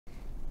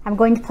I'm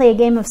going to play a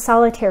game of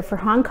solitaire for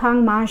Hong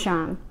Kong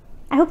Mahjong.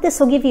 I hope this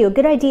will give you a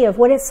good idea of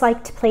what it's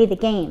like to play the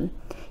game.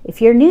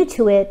 If you're new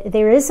to it,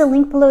 there is a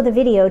link below the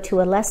video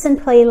to a lesson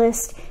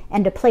playlist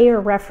and a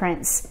player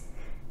reference.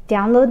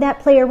 Download that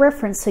player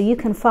reference so you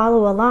can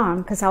follow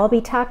along, because I'll be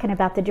talking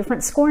about the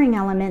different scoring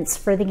elements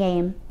for the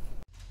game.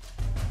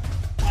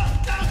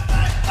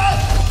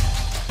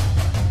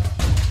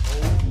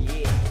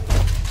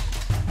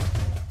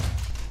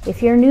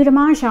 If you're new to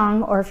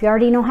Mahjong, or if you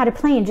already know how to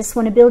play and just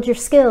want to build your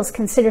skills,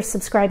 consider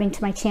subscribing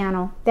to my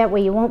channel. That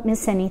way you won't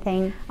miss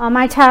anything. All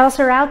my tiles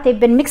are out. They've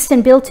been mixed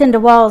and built into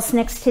walls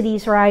next to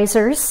these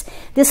risers.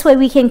 This way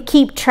we can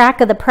keep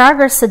track of the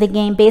progress of the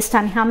game based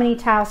on how many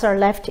tiles are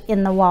left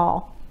in the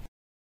wall.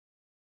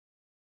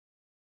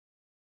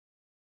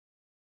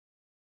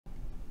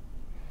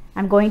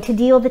 I'm going to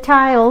deal the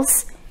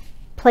tiles.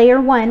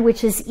 Player 1,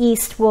 which is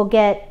east, will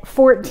get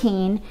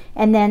 14,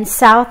 and then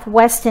south,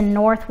 west, and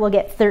north will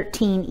get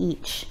 13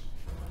 each.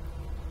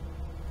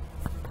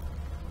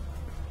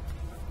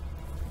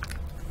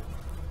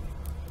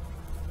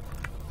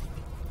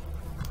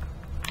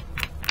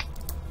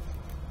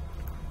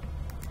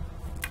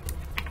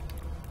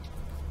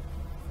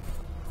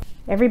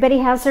 Everybody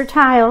has their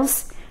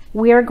tiles.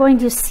 We are going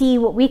to see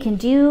what we can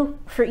do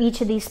for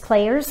each of these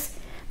players.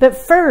 But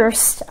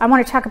first, I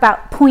want to talk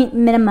about point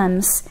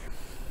minimums.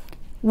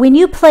 When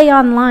you play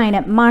online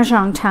at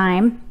Mahjong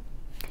time,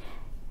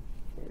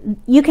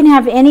 you can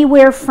have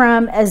anywhere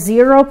from a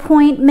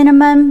 0-point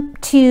minimum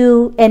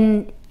to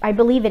I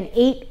believe an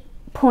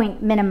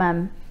 8-point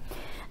minimum.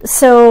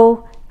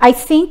 So I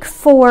think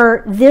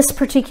for this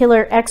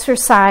particular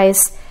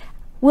exercise,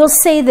 we'll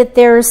say that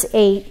there's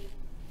a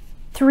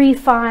 3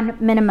 fawn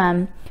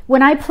minimum.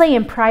 When I play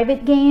in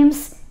private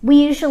games,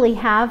 we usually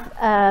have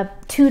a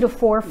 2 to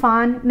 4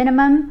 fawn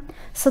minimum.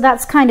 So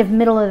that's kind of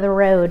middle of the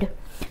road.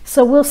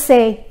 So we'll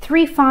say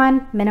 3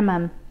 fawn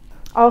minimum.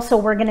 Also,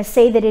 we're going to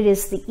say that it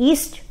is the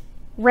east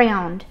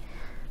round.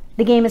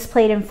 The game is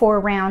played in 4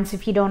 rounds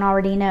if you don't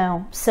already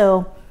know.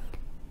 So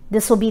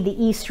this will be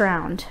the east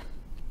round.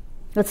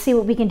 Let's see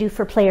what we can do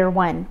for player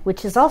 1,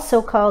 which is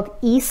also called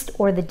east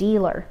or the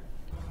dealer.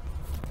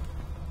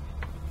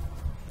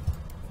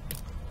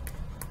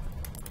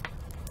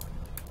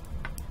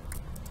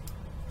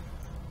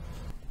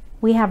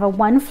 We have a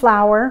 1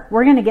 flower.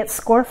 We're going to get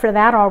score for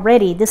that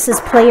already. This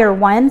is player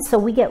 1, so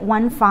we get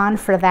 1 fawn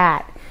for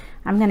that.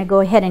 I'm going to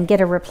go ahead and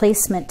get a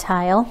replacement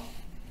tile.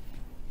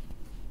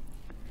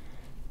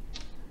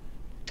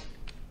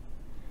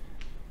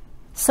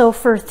 So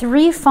for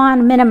 3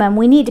 fawn minimum,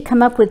 we need to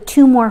come up with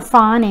 2 more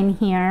fawn in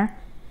here.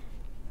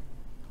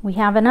 We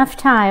have enough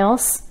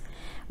tiles.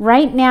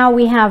 Right now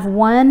we have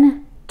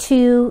 1,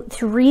 2,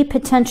 3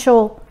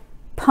 potential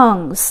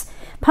pungs.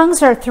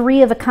 Pungs are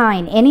 3 of a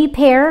kind. Any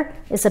pair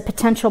is a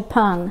potential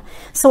pung.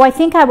 So I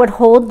think I would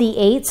hold the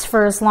 8s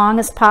for as long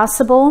as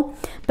possible,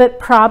 but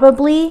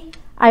probably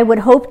I would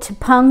hope to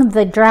pung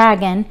the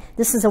dragon.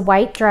 This is a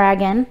white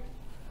dragon.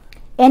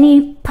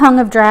 Any pung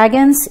of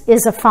dragons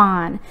is a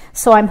fawn.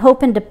 So I'm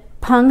hoping to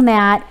pung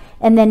that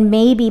and then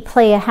maybe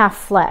play a half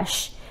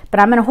flesh. But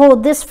I'm going to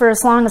hold this for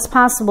as long as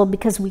possible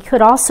because we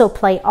could also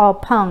play all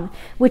pung,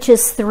 which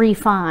is 3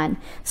 fawn.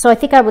 So I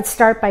think I would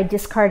start by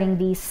discarding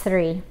these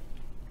 3.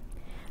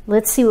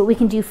 Let's see what we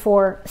can do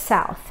for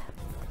south.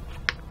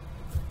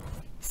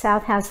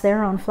 South has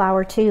their own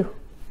flower too.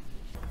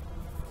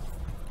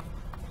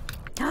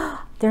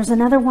 There's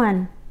another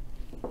one.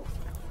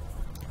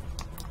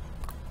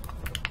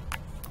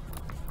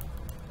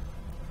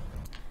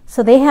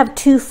 So they have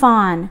 2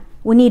 fawn.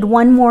 We need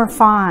 1 more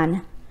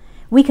fawn.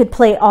 We could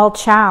play all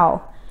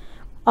chow.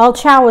 All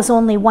chow is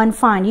only 1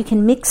 fawn. You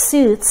can mix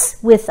suits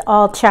with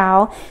all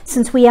chow.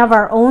 Since we have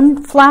our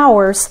own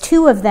flowers,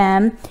 2 of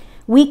them,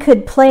 we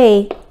could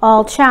play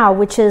all chow,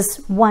 which is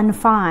 1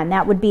 fawn.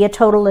 That would be a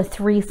total of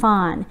 3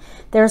 fawn.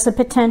 There's a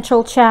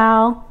potential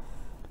chow.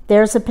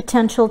 There's a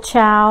potential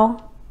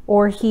chow.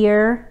 Or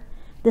here.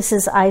 This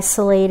is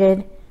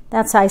isolated.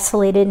 That's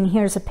isolated, and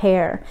here's a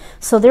pair.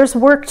 So there's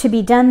work to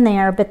be done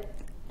there, but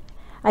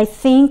I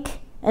think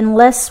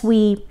unless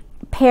we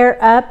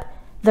pair up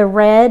the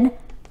red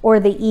or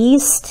the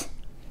east,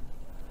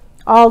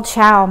 all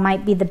chow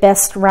might be the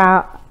best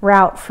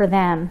route for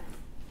them.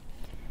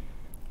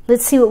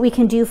 Let's see what we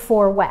can do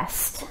for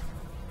west.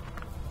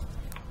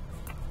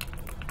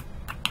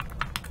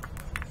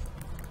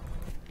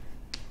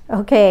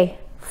 Okay,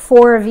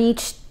 4 of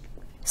each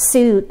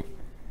suit.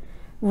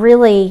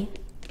 Really,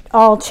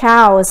 all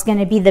chow is going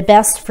to be the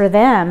best for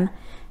them.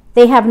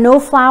 They have no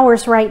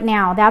flowers right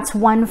now. That's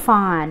 1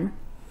 fawn.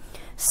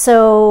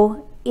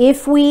 So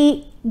if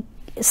we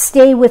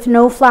stay with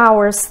no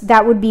flowers,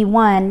 that would be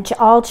 1.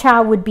 All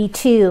chow would be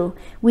 2.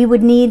 We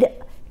would need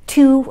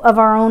 2 of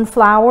our own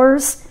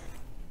flowers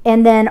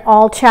and then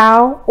all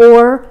chow,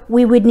 or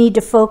we would need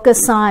to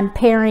focus on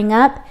pairing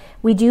up.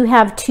 We do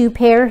have 2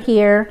 pair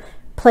here.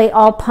 Play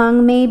all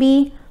pung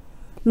maybe.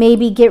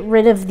 Maybe get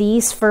rid of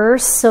these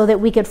first so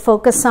that we could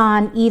focus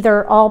on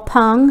either all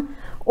pung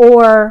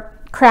or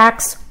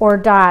cracks or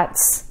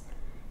dots.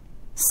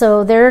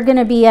 So they're going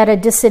to be at a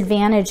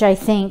disadvantage, I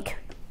think,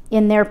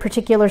 in their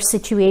particular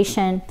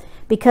situation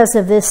because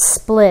of this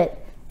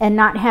split and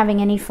not having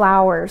any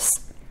flowers.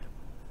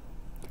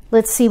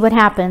 Let's see what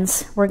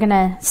happens. We're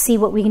gonna see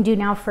what we can do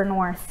now for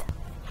north.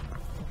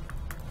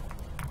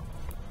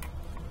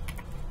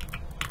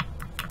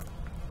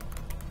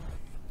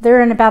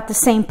 They're in about the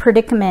same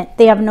predicament.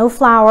 They have no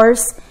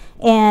flowers,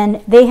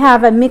 and they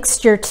have a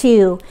mixture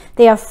too.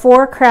 They have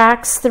 4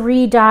 cracks,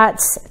 3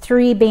 dots,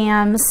 3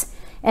 bams,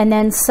 and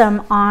then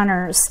some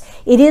honors.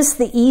 It is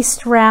the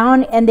east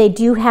round, and they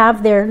do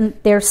have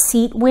their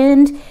seat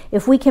wind.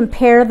 If we can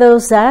pair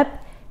those up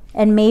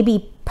and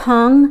maybe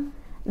pung,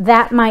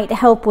 that might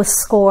help with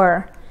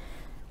score.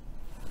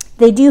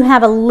 They do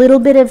have a little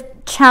bit of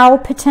chow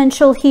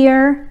potential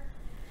here,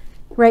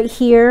 right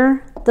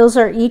here. Those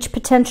are each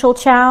potential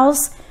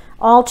chows.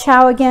 All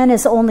chow again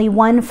is only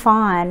 1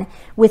 fawn.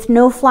 With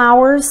no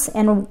flowers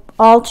and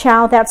all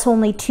chow, that's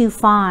only 2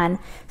 fawn.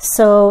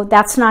 So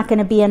that's not going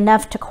to be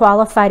enough to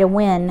qualify to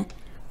win.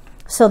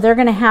 So they're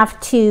going to have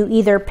to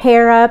either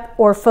pair up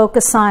or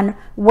focus on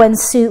 1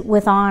 suit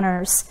with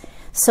honors.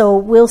 So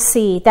we'll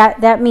see.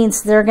 That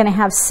means they're going to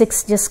have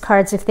 6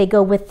 discards if they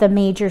go with the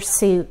major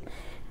suit,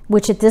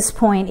 which at this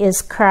point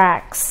is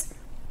cracks,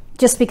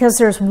 just because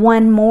there's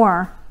 1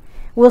 more.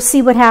 We'll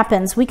see what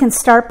happens. We can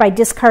start by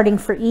discarding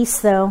for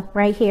east though,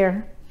 right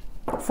here.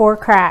 4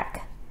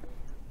 crack.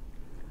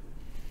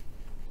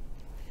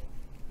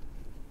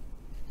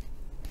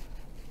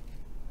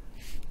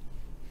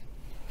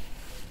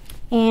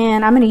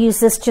 And I'm going to use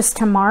this just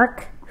to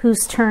mark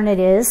whose turn it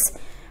is.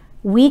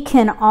 We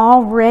can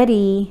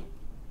already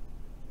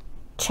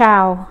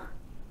chow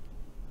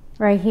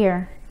right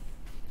here.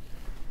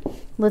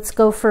 Let's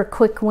go for a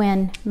quick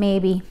win,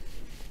 maybe.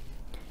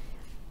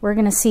 We're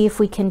going to see if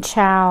we can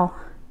chow.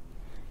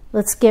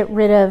 Let's get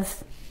rid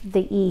of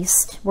the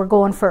east. We're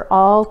going for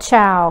all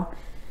chow.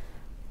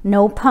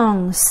 No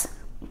pungs.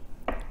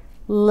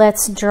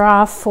 Let's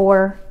draw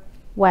for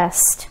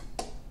west.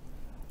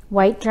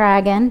 White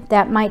dragon.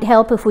 That might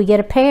help if we get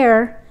a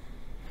pair.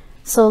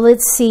 So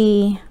let's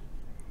see.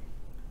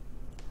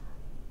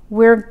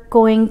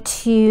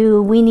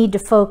 We need to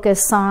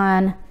focus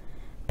on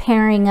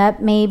pairing up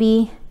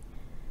maybe.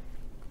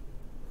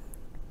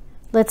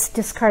 Let's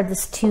discard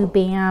this 2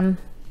 bam.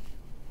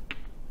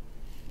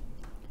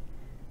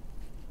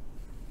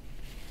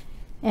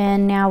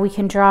 And now we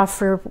can draw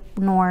for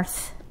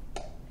north.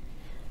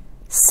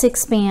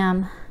 6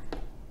 bam.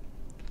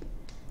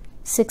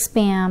 6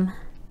 bam.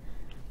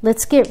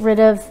 Let's get rid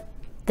of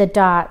the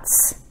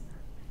dots,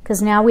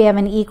 because now we have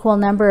an equal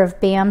number of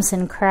bams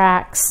and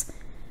cracks.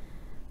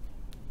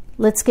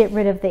 Let's get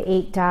rid of the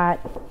 8 dot.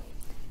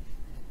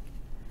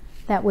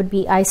 That would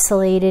be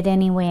isolated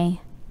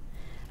anyway.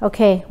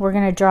 Okay, we're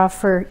going to draw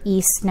for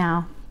east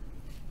now.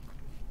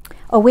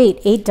 Oh wait,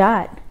 8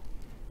 dot.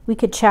 We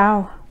could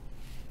chow.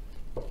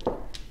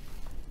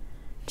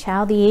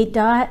 Chow the 8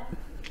 dot.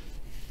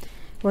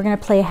 We're going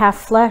to play half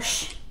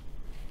flush.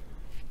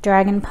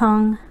 Dragon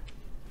pung.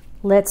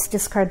 Let's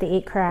discard the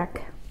 8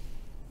 crack.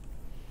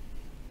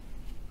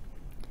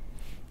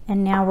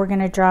 And now we're going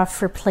to draw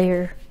for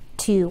player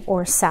 2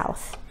 or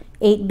south.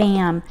 8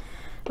 bam.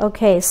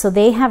 Okay, so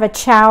they have a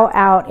chow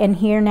out, and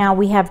here now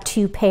we have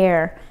 2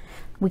 pair.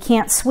 We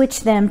can't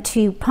switch them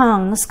to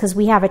pungs because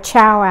we have a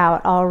chow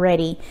out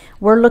already.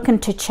 We're looking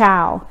to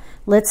chow.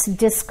 Let's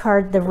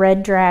discard the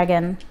red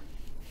dragon.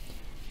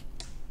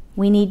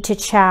 We need to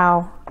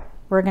chow.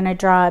 We're going to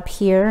draw up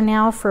here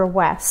now for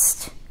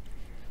west.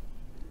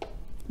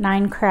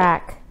 9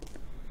 crack.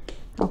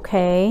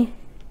 Okay.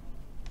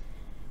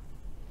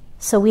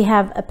 So we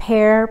have a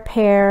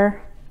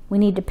pair. We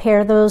need to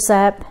pair those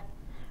up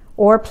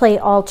or play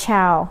all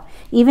chow.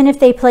 Even if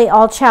they play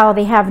all chow,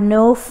 they have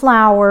no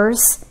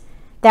flowers.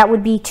 That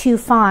would be 2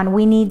 fawn.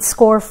 We need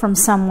score from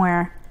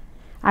somewhere.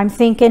 I'm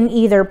thinking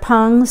either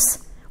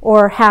pungs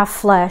or half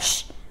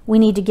flesh. We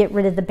need to get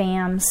rid of the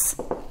bams.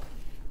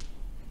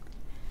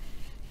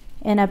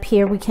 And up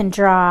here we can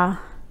draw.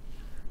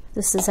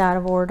 This is out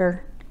of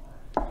order.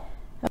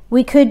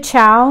 We could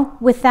chow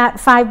with that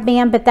 5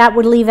 bam, but that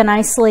would leave an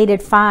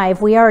isolated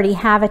 5. We already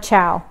have a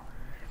chow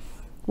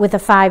with a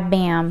 5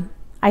 bam.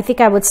 I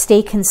think I would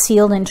stay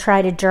concealed and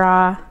try to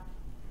draw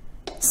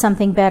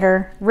something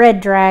better.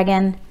 Red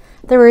dragon.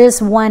 There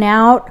is 1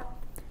 out,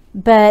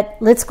 but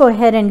let's go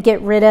ahead and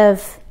get rid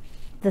of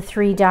the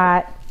 3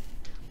 dot.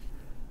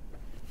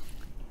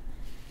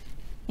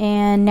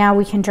 And now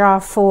we can draw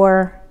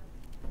for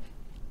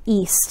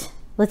east.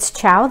 Let's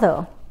chow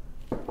though.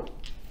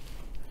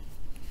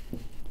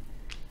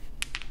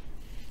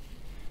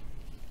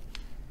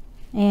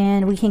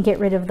 And we can get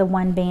rid of the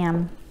 1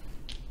 bam.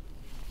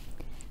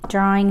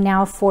 Drawing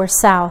now for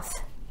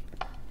south.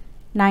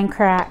 9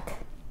 crack.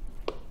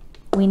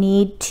 We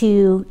need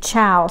to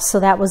chow, so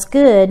that was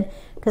good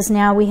because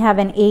now we have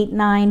an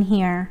 8-9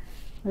 here.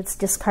 Let's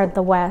discard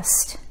the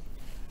west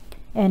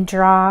and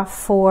draw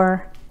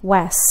for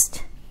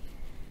west.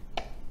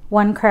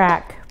 1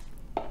 crack.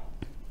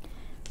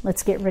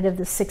 Let's get rid of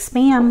the 6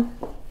 bam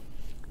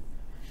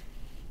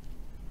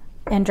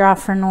and draw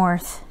for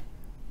north.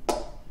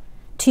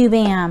 2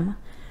 bam.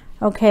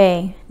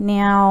 Okay,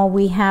 now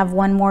we have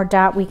one more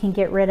dot we can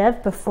get rid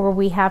of before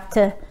we have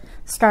to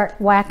start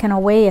whacking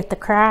away at the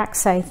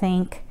cracks, I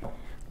think.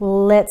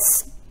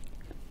 Let's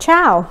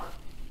chow.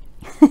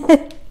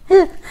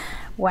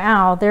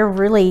 Wow, they're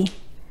really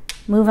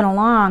moving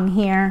along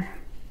here.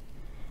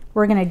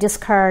 We're going to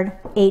discard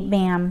 8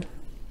 bam.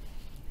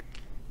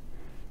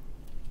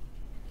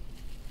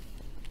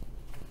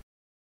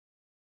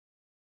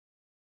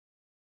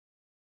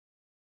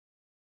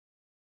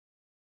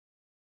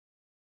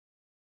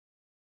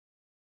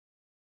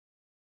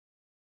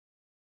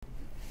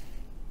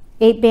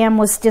 Eight bam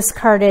was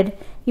discarded.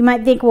 You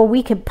might think, well,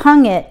 we could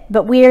pung it,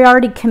 but we are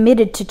already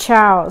committed to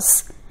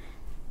chows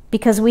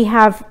because we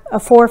have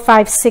a 4,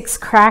 5, 6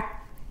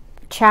 crack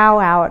chow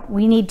out.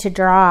 We need to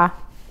draw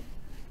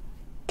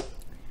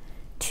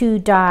 2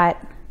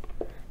 dot.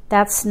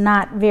 That's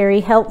not very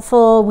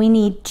helpful. We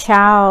need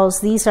chows.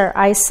 These are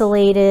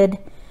isolated.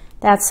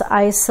 That's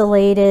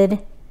isolated.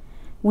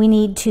 We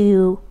need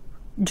to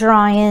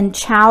draw in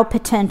chow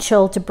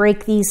potential to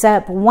break these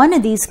up. One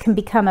of these can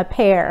become a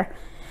pair.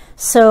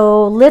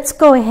 So let's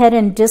go ahead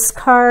and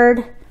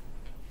discard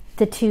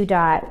the 2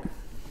 dot.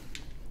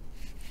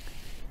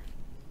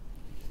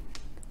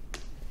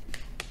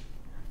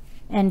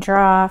 And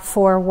draw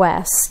for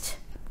west.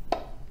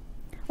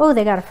 Oh,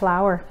 they got a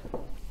flower.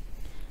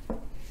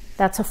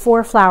 That's a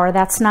 4 flower.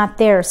 That's not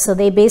there. So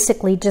they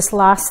basically just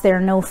lost their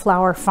no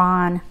flower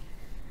fawn.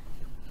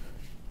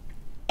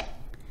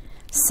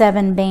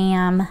 7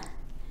 bam.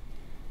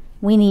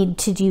 We need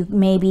to do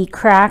maybe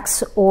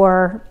cracks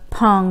or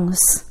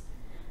pungs.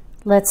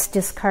 Let's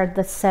discard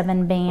the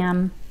 7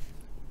 bam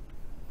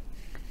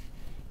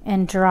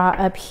and draw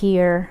up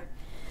here.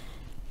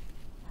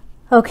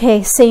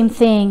 Okay, same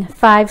thing,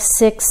 5,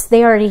 6.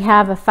 They already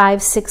have a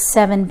 5, 6,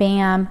 7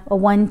 bam, a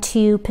 1,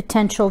 2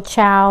 potential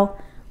chow.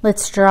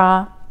 Let's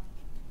draw.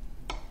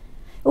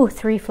 Oh,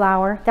 3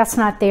 flower. That's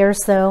not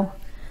theirs though.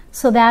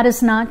 So that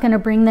is not going to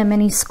bring them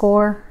any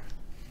score.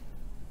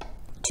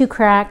 2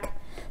 crack.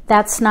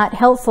 That's not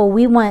helpful.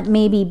 We want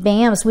maybe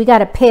bams. We got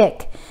to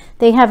pick.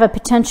 They have a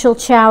potential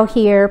chow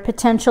here,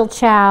 potential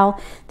chow.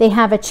 They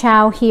have a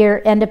chow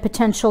here and a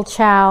potential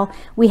chow.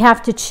 We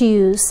have to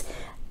choose.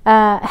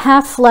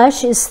 Half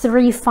flush is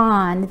 3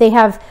 fawn. They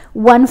have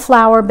 1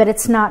 flower, but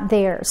it's not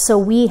there. So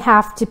we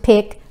have to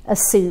pick a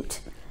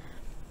suit.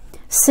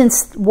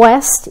 Since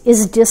west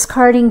is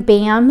discarding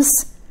bams,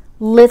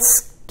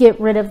 let's get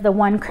rid of the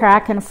 1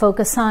 crack and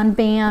focus on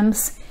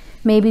bams.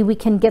 Maybe we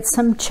can get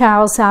some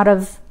chows out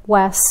of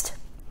west.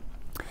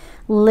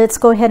 Let's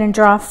go ahead and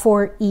draw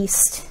for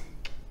east.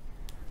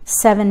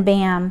 7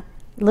 bam.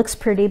 It looks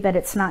pretty, but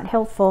it's not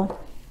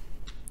helpful.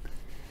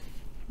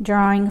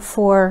 Drawing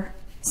for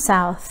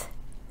south.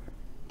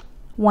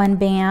 1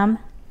 bam.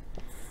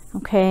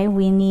 Okay,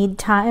 we need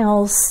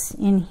tiles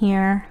in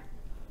here.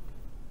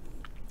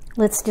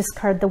 Let's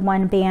discard the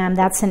 1 bam.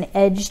 That's an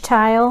edge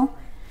tile,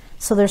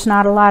 so there's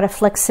not a lot of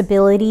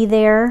flexibility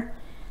there.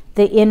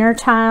 The inner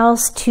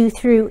tiles 2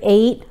 through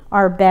 8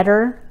 are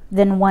better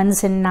than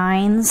 1s and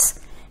 9s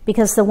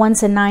because the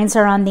 1s and 9s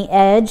are on the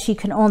edge. You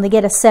can only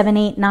get a 7,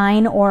 8,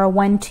 9 or a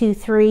 1, 2,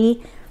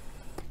 3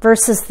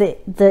 versus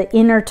the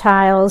inner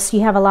tiles.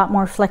 You have a lot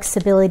more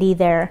flexibility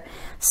there.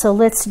 So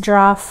let's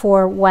draw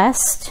for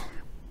west.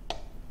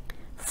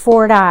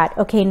 4 dot.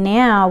 Okay,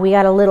 now we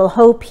got a little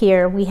hope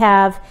here. We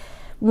have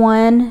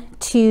 1,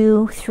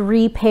 2,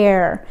 3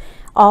 pair.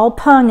 All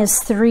pung is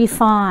 3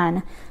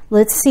 fawn.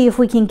 Let's see if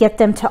we can get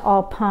them to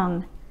all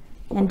pung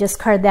and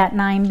discard that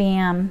 9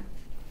 bam.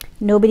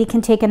 Nobody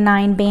can take a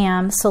 9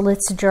 bam, so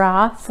let's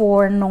draw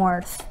for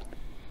north.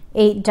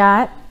 8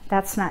 dot.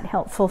 That's not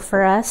helpful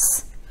for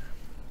us.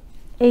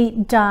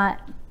 8 dot.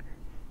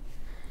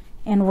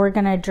 And we're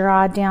going to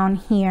draw down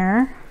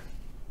here.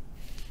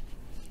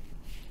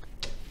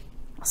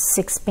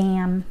 6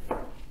 bam.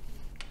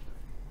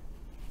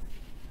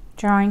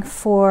 Drawing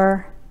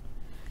for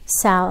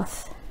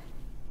south.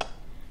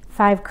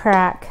 5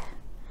 crack.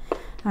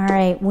 All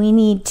right, we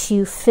need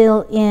to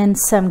fill in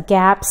some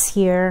gaps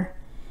here.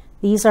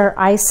 These are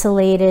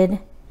isolated.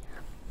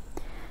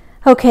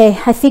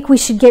 Okay, I think we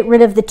should get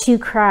rid of the 2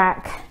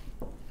 crack.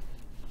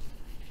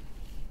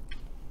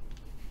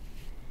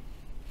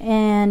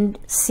 And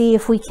see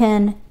if we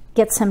can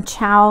get some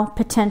chow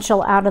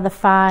potential out of the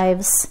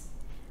 5s.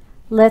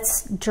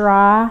 Let's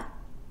draw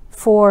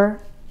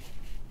for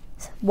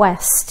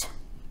west.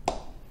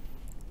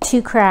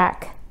 2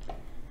 crack.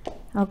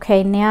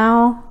 Okay,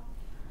 now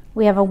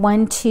we have a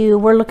 1, 2.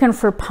 We're looking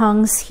for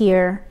pungs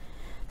here.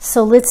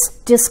 So let's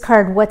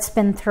discard what's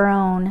been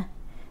thrown.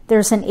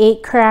 There's an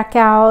 8 crack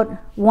out,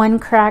 1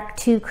 crack,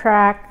 2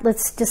 crack.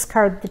 Let's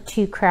discard the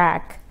 2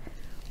 crack.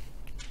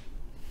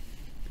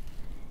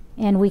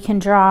 And we can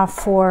draw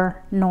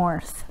for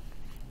north.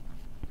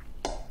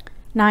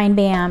 9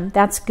 bam.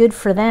 That's good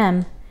for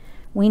them.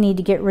 We need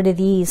to get rid of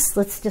these.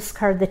 Let's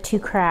discard the 2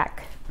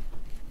 crack.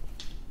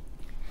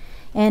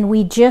 And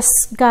we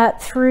just got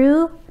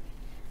through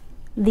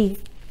the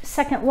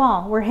second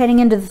wall. We're heading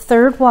into the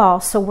 3rd wall,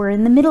 so we're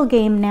in the middle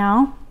game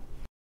now.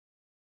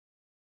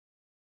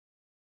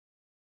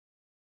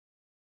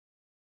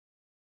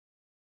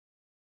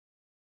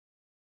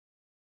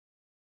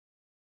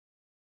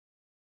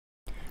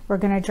 We're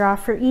going to draw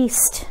for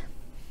east.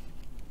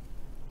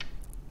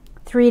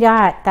 3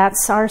 dot,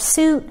 that's our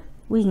suit.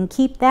 We can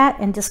keep that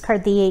and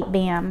discard the 8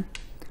 bam.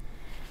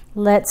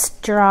 Let's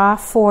draw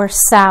for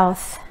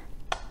south.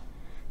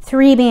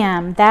 3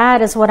 bam,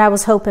 that is what I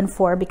was hoping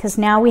for, because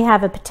now we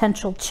have a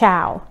potential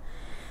chow.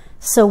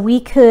 So we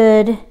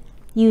could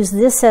use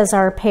this as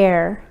our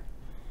pair.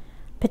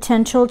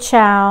 Potential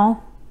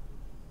chow,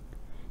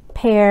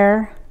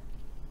 pair.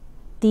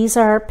 These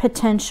are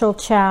potential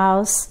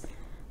chows.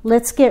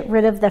 Let's get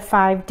rid of the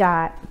 5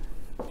 dot.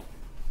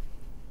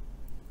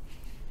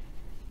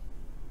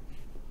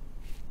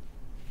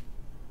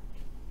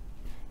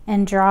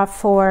 And draw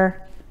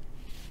for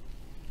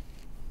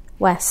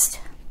west.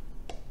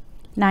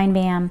 9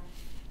 bam,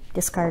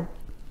 discard.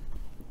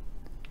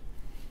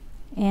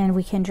 And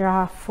we can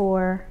draw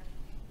for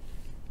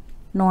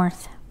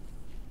north.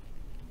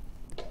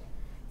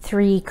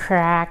 3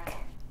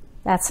 crack.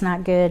 That's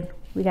not good.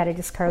 We got to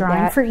discard Drawing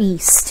that. for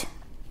east.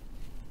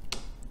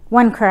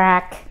 1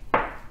 crack.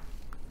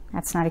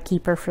 That's not a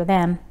keeper for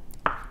them.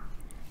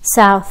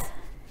 South.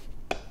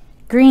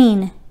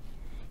 Green.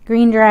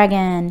 Green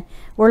dragon.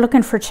 We're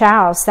looking for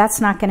chows. That's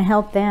not going to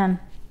help them.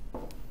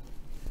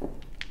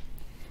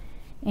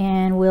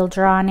 And we'll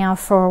draw now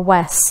for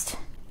west.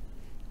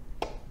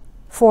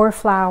 4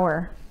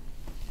 flower.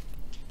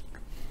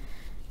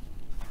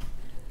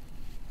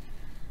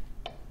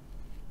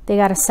 They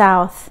got a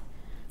south.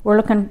 We're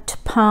looking to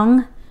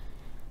pung.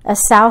 A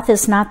south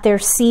is not their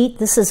seat.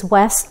 This is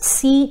west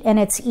seat and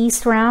it's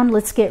east round.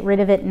 Let's get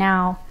rid of it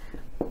now.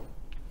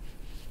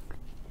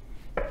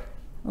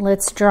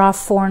 Let's draw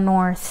for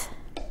north.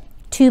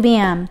 2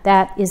 bam.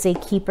 That is a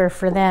keeper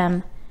for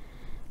them.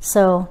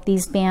 So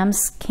these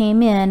bams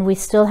came in. We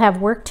still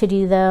have work to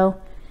do though.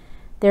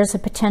 There's a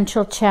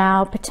potential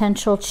chow,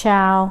 potential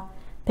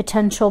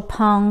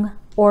pung,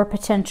 or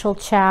potential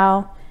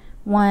chow.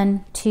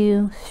 1,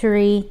 2,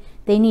 3.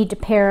 They need to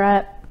pair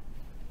up.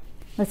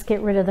 Let's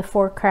get rid of the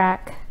 4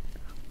 crack.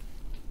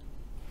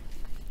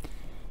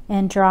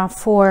 And draw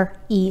for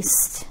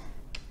east.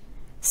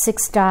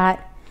 6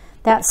 dot.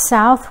 That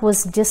south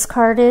was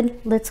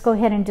discarded. Let's go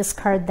ahead and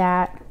discard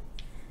that.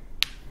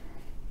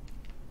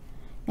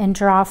 And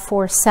draw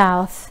for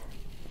south.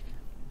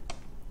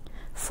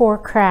 4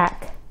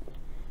 crack.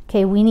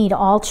 Okay, we need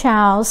all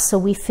chows, so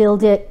we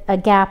filled it a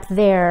gap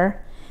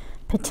there.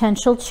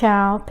 Potential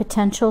chow,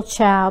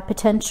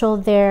 potential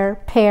there,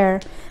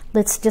 pair.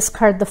 Let's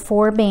discard the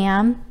 4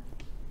 bam.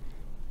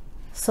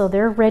 So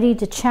they're ready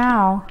to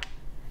chow.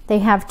 They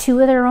have 2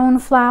 of their own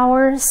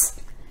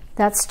flowers.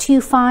 That's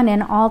 2 fawn,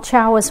 and all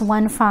chow is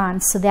 1 fawn,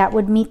 so that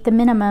would meet the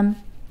minimum.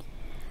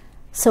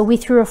 So we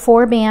threw a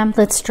 4 bam.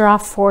 Let's draw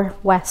for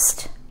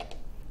west.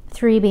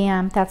 3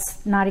 bam.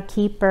 That's not a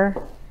keeper.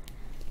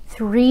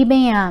 3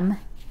 bam.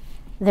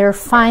 They're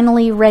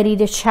finally ready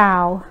to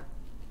chow.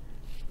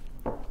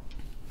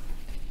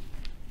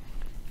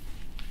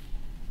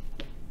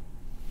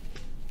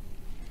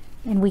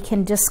 And we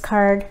can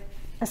discard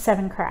a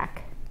 7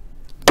 crack.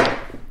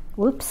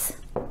 Whoops.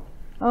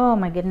 Oh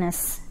my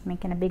goodness,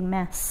 making a big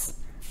mess.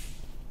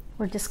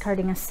 We're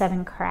discarding a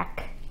 7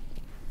 crack.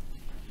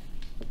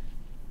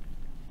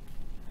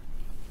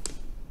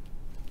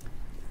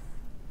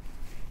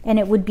 And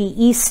it would be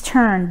east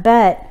turn,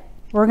 but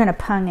we're going to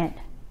pung it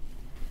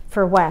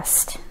for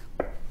west.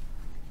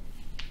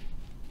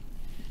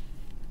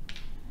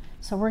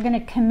 So we're going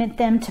to commit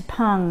them to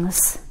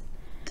pungs.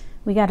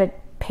 We got a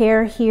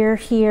pair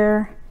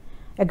here.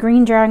 A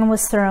green dragon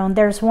was thrown.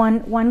 There's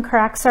one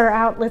cracks are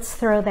out. Let's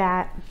throw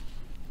that.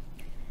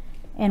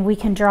 And we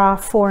can draw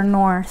for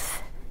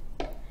north.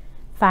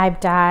 5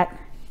 dot.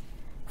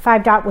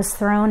 5 dot was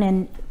thrown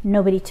and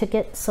nobody took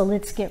it, so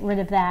let's get rid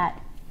of that.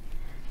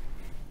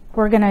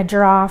 We're going to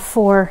draw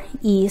for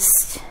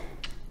east.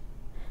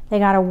 They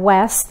got a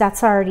west.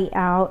 That's already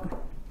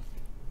out.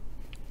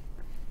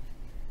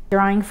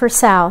 Drawing for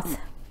south.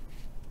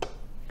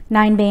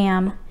 9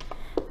 bam.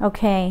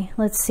 Okay,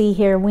 let's see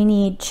here. We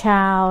need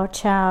chow.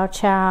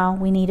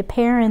 We need a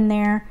pair in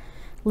there.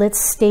 Let's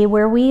stay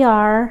where we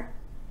are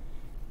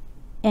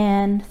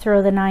and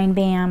throw the 9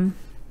 bam.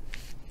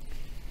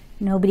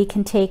 Nobody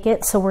can take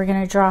it, so we're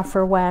going to draw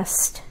for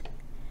west.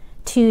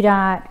 2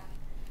 dot.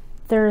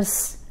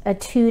 There's a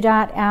 2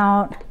 dot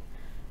out,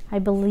 I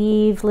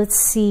believe. Let's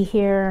see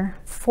here.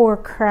 4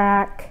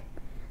 crack.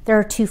 There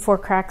are 2 4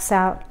 cracks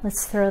out.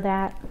 Let's throw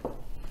that.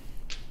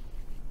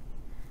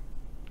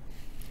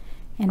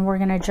 And we're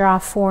going to draw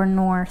for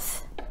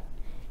north.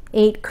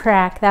 8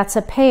 crack. That's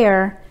a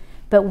pair,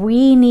 but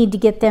we need to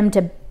get them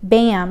to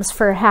bams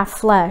for a half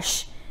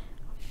flush.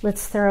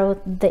 Let's throw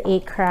the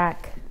 8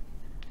 crack.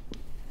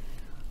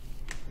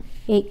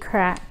 8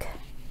 crack.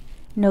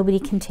 Nobody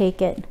can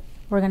take it.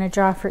 We're going to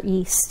draw for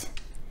east.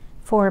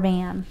 4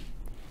 bam.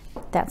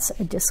 That's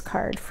a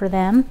discard for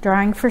them.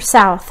 Drawing for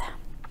south.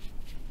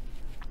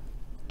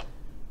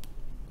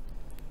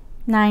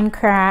 9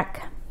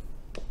 crack.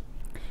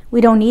 We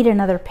don't need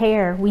another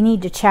pair. We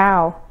need to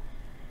chow.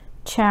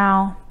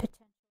 Chow.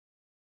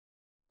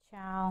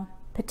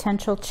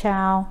 Potential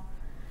chow.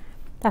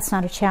 That's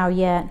not a chow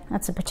yet.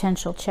 That's a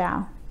potential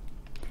chow.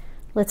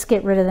 Let's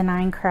get rid of the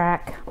 9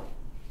 crack.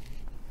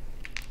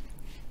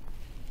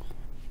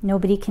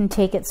 Nobody can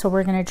take it, so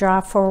we're going to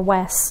draw for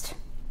west.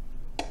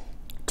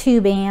 2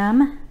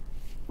 bam.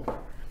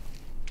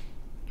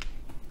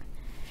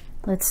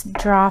 Let's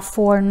draw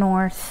for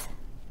north.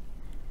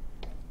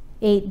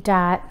 8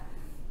 dot.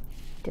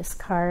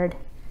 Discard.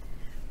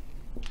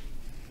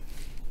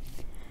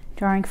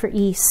 Drawing for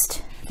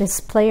east. This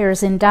player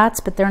is in dots,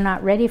 but they're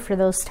not ready for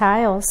those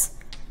tiles.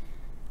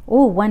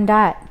 Oh, 1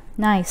 dot.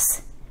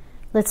 Nice.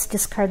 Let's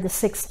discard the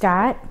 6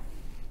 dot.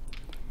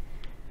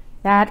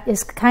 That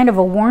is kind of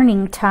a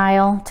warning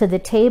tile to the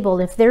table.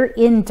 If they're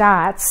in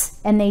dots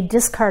and they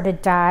discard a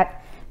dot,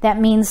 that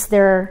means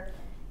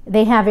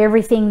they have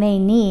everything they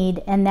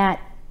need, and that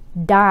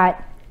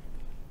dot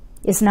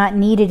is not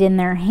needed in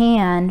their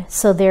hand,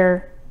 so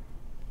they're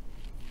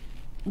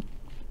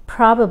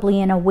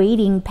probably in a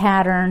waiting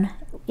pattern.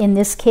 In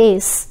this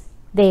case,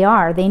 they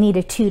need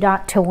a 2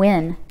 dot to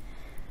win.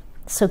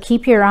 So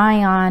keep your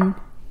eye on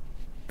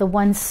the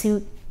 1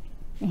 suit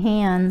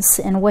hands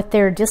and what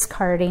they're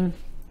discarding.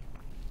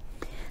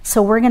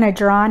 So we're going to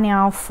draw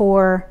now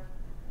for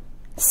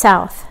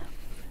south.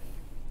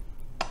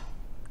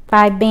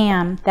 5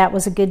 bam. That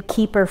was a good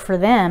keeper for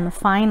them,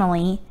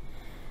 finally.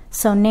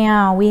 So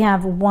now we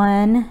have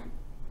 1,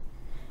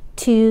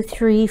 2,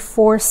 3,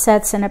 4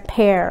 sets and a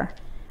pair.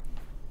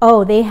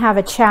 Oh, they have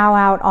a chow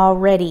out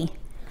already.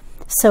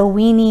 So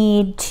we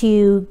need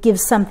to give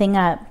something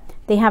up.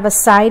 They have a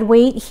side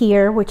weight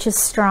here, which is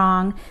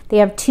strong. They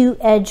have 2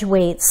 edge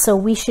weights, so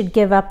we should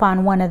give up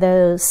on one of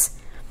those.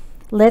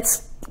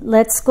 Let's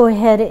go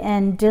ahead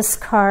and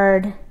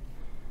discard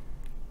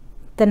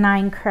the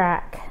 9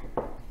 crack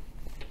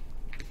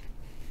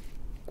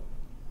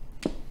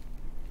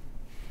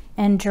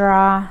and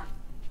draw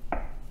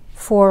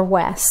for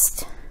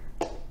west.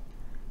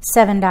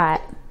 7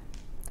 dot.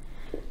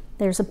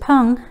 There's a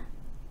pung.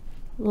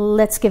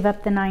 Let's give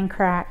up the 9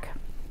 crack.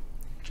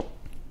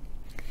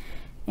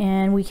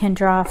 And we can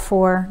draw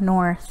for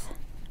north.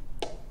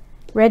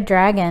 Red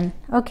dragon.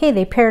 Okay,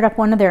 they paired up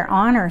one of their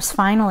honors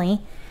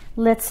finally.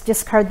 Let's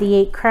discard the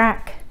 8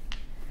 crack.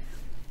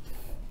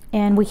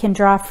 And we can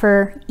draw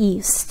for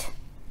east.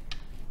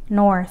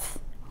 North.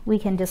 We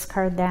can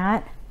discard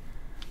that.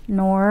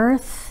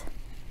 North.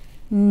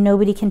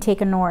 Nobody can take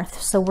a north,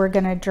 so we're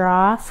going to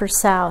draw for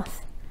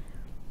south.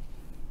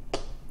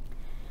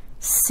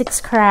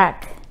 6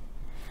 crack.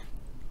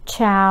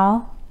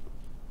 Chow.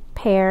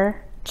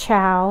 Pair.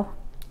 Chow.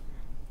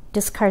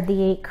 Discard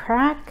the 8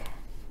 crack.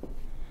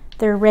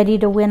 They're ready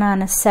to win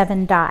on a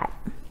 7 dot.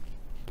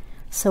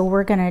 So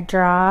we're going to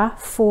draw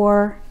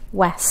for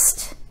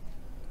west.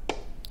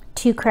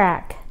 2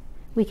 crack.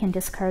 We can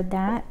discard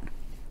that.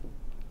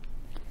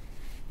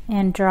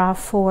 And draw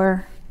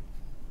for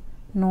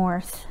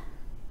north.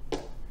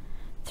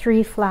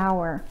 3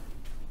 flower.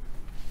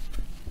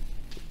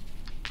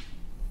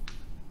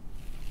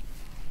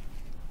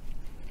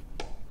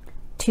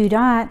 Two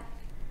dot.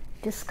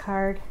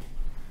 Discard.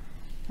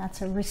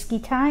 That's a risky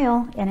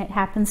tile, and it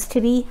happens to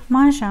be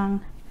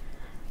Mahjong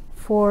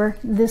for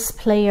this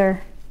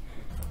player.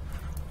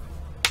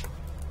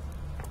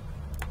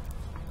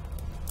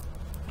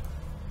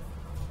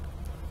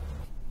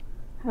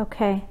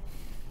 Okay,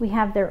 we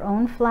have their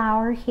own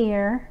flower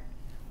here.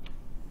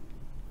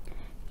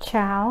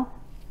 Chow,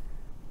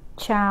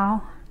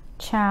 chow,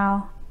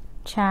 chow,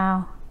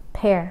 chow,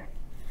 pair.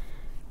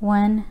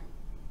 1,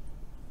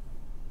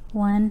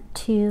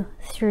 2,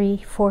 3,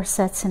 4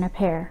 sets in a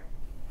pair.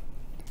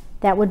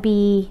 That would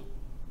be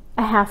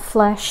a half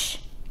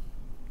flush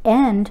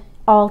and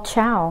all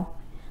chow.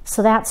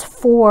 So that's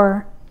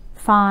 4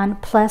 fawn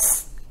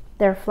plus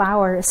their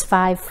flower is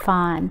 5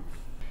 fawn.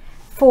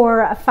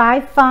 For a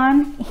 5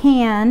 fawn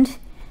hand,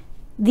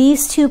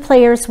 these 2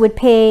 players would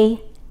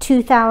pay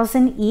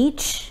 2,000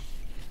 each.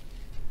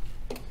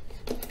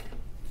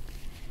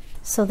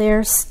 So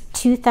there's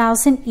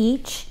 2,000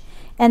 each.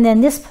 And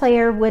then this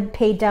player would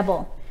pay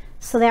double.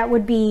 So that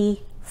would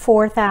be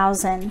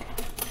 4,000.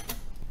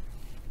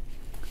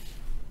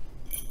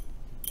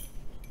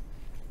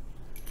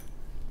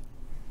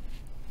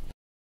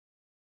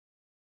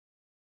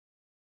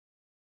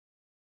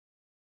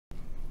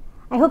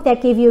 I hope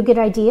that gave you a good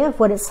idea of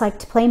what it's like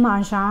to play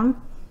Mahjong.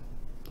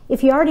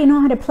 If you already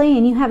know how to play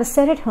and you have a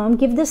set at home,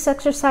 give this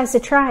exercise a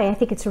try. I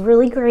think it's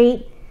really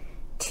great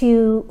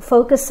to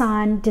focus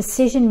on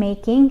decision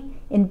making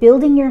in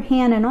building your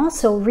hand and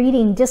also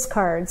reading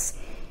discards.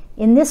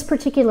 In this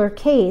particular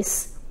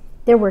case,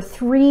 there were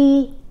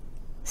 3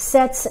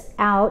 sets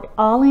out,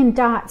 all in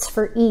dots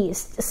for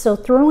east. So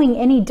throwing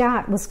any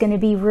dot was going to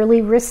be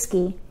really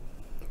risky.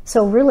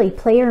 So really,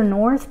 player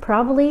north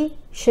probably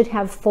should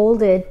have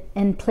folded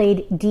and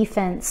played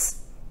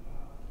defense.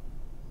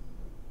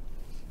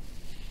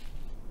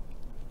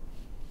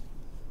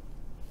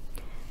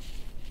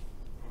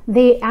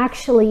 They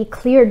actually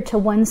cleared to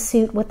 1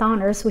 suit with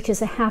honors, which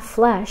is a half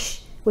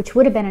flush, which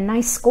would have been a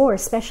nice score,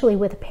 especially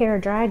with a pair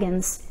of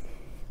dragons.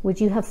 Would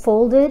you have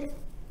folded,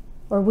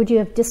 or would you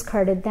have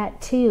discarded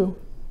that too?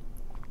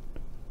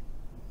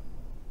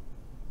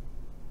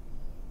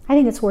 I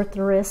think it's worth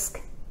the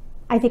risk.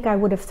 I think I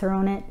would have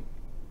thrown it.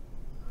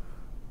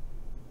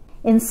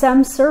 In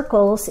some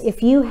circles,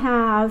 if you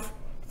have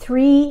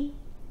 3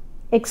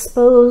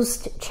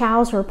 exposed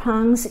chows or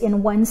pungs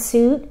in one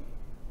suit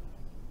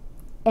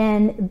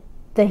and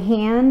the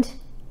hand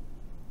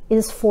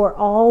is for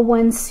all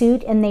one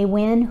suit and they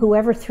win,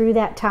 whoever threw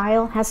that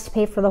tile has to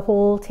pay for the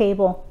whole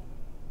table.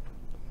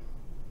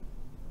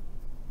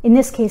 In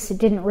this case, it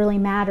didn't really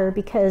matter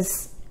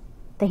because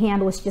the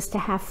hand was just a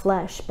half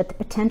flush, but the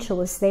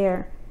potential is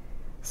there.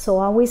 So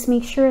always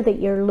make sure that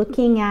you're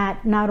looking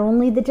at not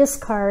only the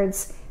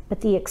discards,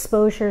 but the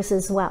exposures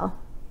as well.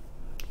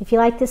 If you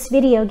like this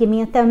video, give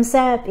me a thumbs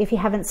up. If you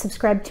haven't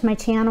subscribed to my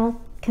channel,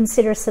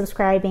 consider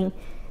subscribing.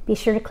 Be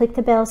sure to click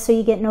the bell so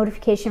you get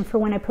notification for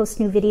when I post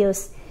new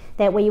videos.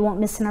 That way you won't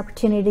miss an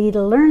opportunity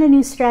to learn a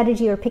new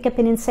strategy or pick up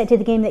an insight to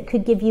the game that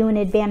could give you an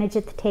advantage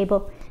at the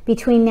table.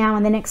 Between now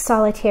and the next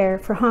solitaire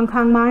for Hong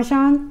Kong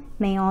Mahjong,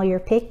 may all your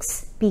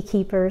picks be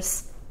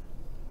keepers.